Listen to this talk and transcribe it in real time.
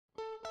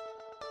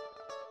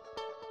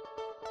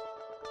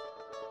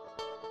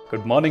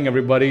Good morning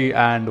everybody,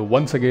 and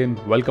once again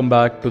welcome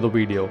back to the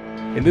video.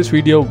 In this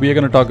video we are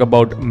going to talk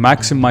about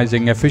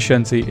maximizing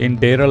efficiency in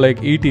Data Lake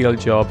ETL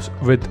jobs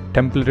with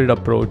templated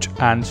approach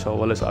and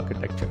serverless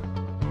architecture.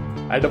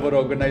 At our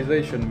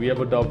organization we have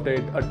adopted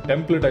a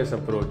templatized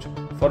approach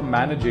for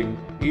managing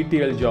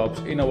ETL jobs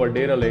in our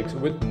data lakes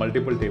with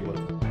multiple tables.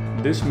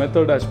 This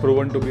method has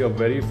proven to be a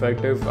very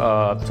effective,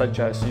 such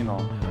as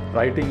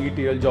writing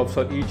ETL jobs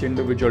for each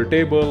individual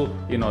table,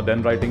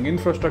 then writing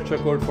infrastructure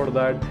code for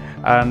that.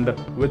 And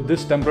with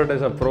this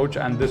templatized approach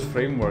and this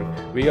framework,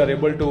 we are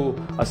able to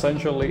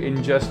essentially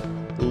ingest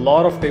a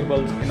lot of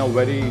tables in a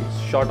very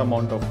short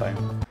amount of time.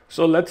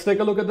 So let's take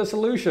a look at the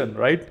solution,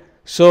 right?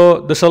 So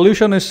the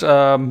solution is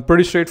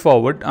pretty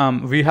straightforward.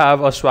 We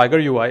have a Swagger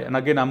UI, and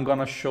again I'm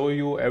gonna show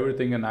you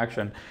everything in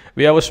action.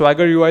 We have a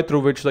Swagger UI through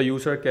which the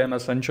user can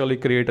essentially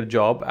create a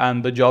job,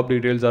 and the job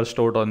details are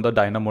stored on the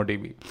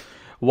DynamoDB.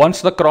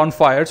 Once the CRON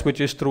fires, which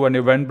is through an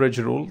event bridge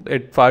rule,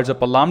 it fires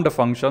up a Lambda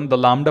function. The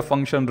Lambda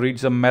function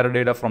reads the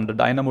metadata from the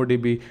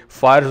DynamoDB,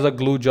 fires a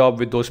glue job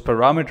with those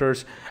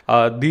parameters.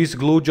 These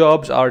glue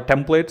jobs are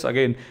templates.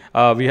 Again,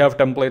 we have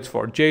templates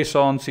for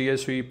JSON,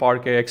 CSV,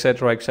 Parquet,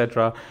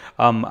 etc.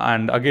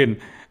 And again,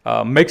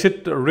 makes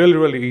it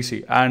really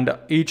easy. And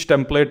each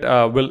template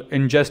will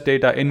ingest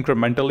data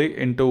incrementally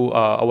into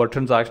our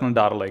transactional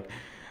data lake.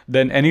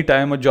 Then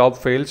anytime a job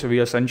fails, we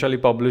essentially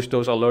publish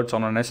those alerts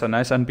on an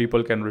SNS and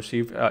people can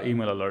receive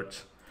email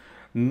alerts.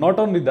 Not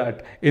only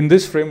that, in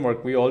this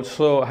framework, we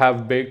also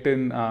have baked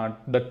in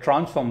the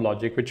transform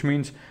logic, which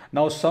means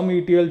now some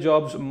ETL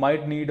jobs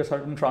might need a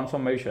certain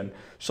transformation.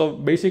 So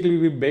basically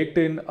we baked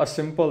in a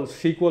simple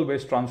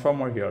SQL-based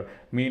transformer here,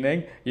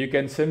 meaning you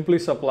can simply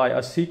supply a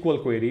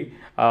SQL query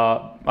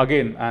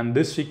again, and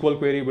this SQL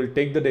query will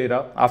take the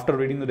data. After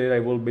reading the data,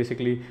 it will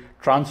basically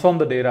transform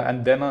the data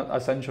and then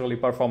essentially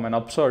perform an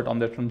upsert on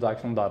the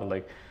transactional data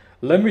lake.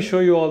 Let me show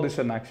you all this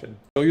in action.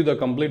 Show you the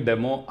complete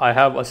demo. I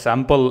have a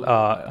sample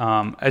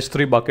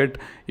S3 bucket.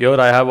 Here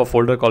I have a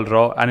folder called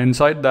raw, and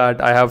inside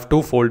that I have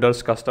two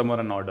folders, customer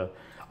and order.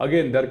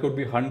 Again, there could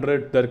be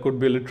 100, there could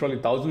be literally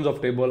thousands of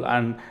tables,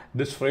 and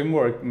this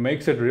framework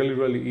makes it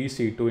really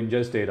easy to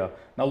ingest data.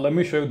 Now let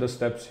me show you the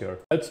steps here.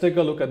 Let's take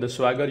a look at the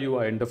Swagger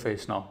UI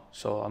interface now.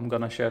 So I'm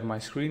gonna share my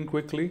screen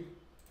quickly.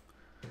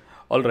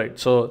 Alright,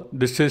 so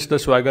this is the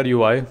Swagger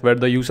UI where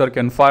the user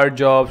can fire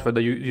jobs, where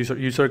the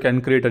user can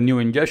create a new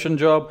ingestion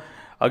job.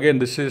 Again,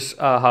 this is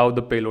how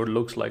the payload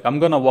looks like. I'm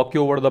gonna walk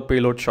you over the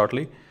payload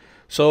shortly.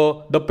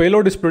 So the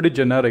payload is pretty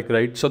generic,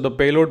 right? So the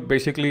payload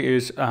basically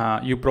is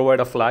you provide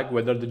a flag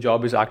whether the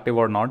job is active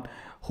or not.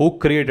 Who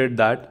created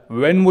that?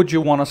 When would you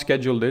want to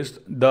schedule this?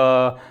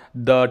 The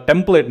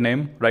template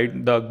name,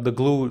 right? The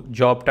glue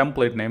job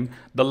template name,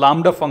 the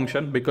Lambda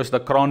function, because the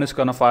CRON is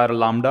gonna fire a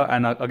Lambda,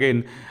 and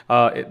again,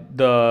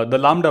 the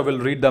Lambda will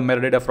read the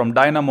metadata from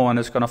Dynamo and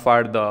it's gonna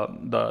fire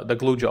the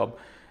glue job.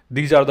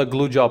 These are the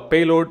glue job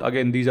payload.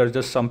 Again, these are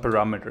just some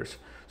parameters.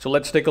 So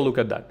let's take a look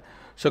at that.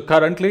 So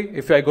currently,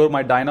 if I go to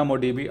my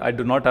DynamoDB, I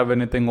do not have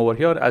anything over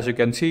here. As you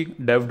can see,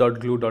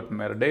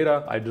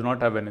 dev.glue.metadata, I do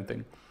not have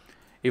anything.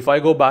 If I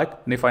go back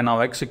and if I now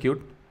execute,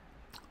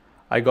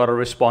 I got a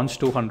response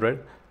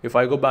 200. If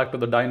I go back to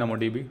the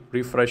DynamoDB,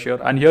 refresh here,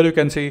 and here you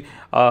can see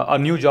a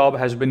new job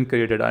has been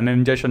created, an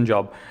ingestion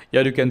job.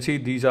 Here you can see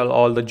these are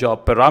all the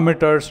job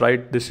parameters,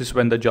 right? This is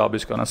when the job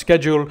is gonna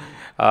schedule,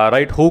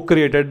 right? Who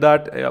created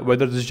that,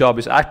 whether this job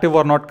is active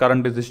or not.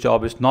 Currently this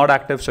job is not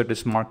active, so it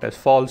is marked as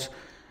false.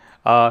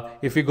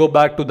 If we go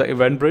back to the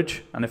event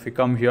bridge, and if we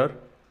come here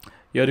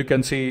you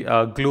can see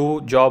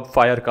glue job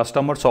fire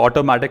customer. So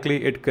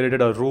automatically it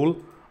created a rule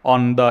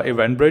on the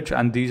event bridge,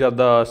 and these are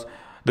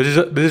this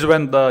is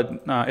when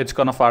it's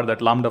gonna fire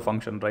that Lambda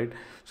function, right?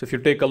 So if you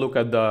take a look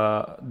at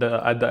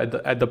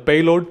the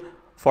payload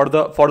for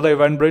the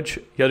event bridge,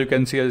 here you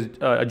can see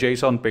a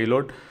JSON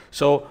payload.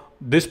 So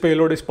this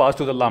payload is passed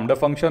to the Lambda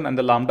function, and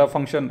the Lambda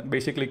function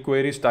basically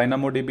queries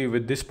DynamoDB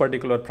with this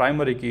particular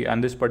primary key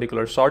and this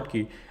particular sort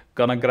key,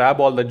 gonna grab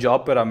all the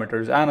job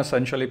parameters and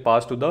essentially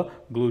pass to the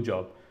glue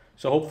job.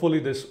 So hopefully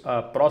this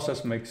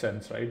process makes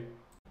sense, right?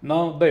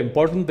 Now the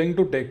important thing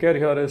to take care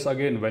here is,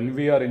 again, when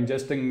we are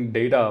ingesting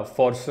data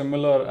for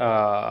similar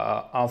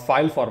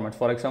file formats,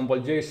 for example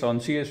JSON,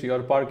 CSV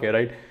or Parquet,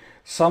 right?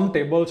 Some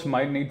tables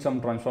might need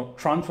some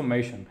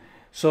transformation.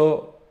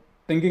 So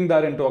taking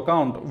that into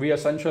account, we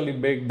essentially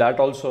baked that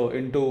also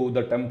into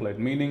the template,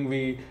 meaning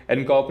we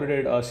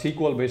incorporated a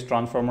SQL-based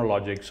transformer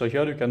logic. So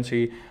here you can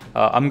see,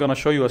 I'm gonna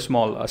show you a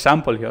small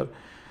sample here.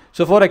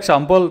 So for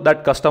example,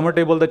 that customer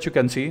table that you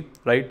can see,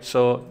 right?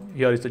 So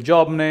here is the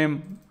job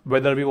name,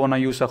 whether we want to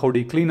use a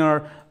Hudi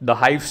cleaner, the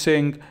Hive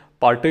sync,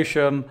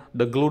 partition,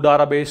 the glue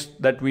database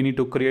that we need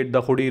to create the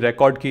Hudi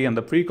record key and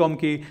the precom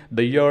key,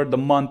 the year, the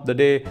month, the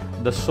day,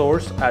 the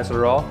source as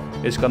raw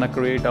is going to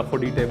create a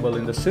Hudi table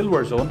in the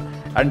silver zone.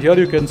 And here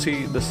you can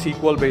see the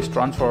SQL-based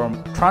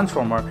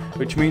transformer,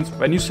 which means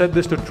when you set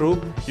this to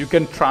true, you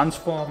can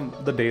transform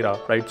the data,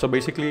 right? So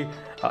basically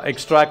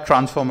extract,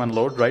 transform and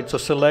load, right? So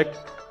select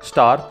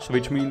star,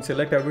 which means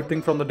select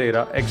everything from the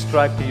data,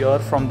 extract year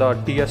from the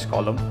TS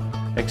column,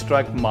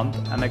 extract month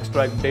and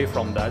extract day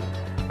from that.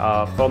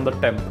 from the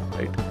temp,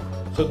 right?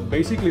 So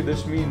basically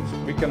this means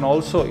we can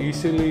also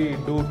easily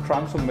do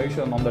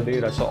transformation on the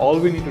data. So all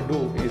we need to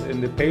do is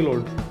in the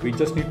payload, we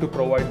just need to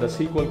provide the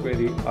SQL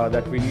query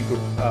that we need to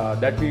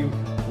that we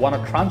want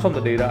to transform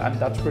the data, and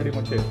that's pretty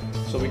much it.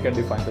 So we can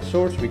define the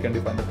source, we can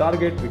define the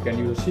target, we can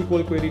use a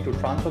SQL query to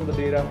transform the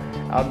data,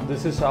 and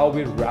this is how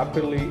we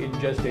rapidly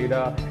ingest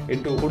data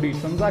into Hudi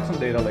transaction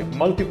data, like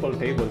multiple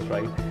tables,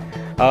 right?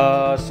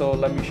 So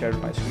let me share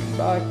my screen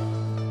back.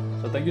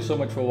 So thank you so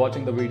much for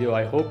watching the video.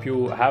 I hope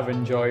you have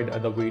enjoyed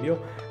the video,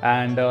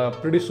 and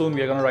pretty soon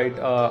we are going to write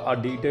a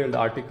detailed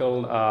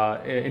article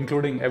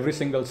including every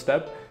single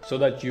step so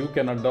that you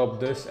can adopt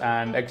this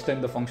and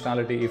extend the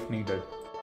functionality if needed.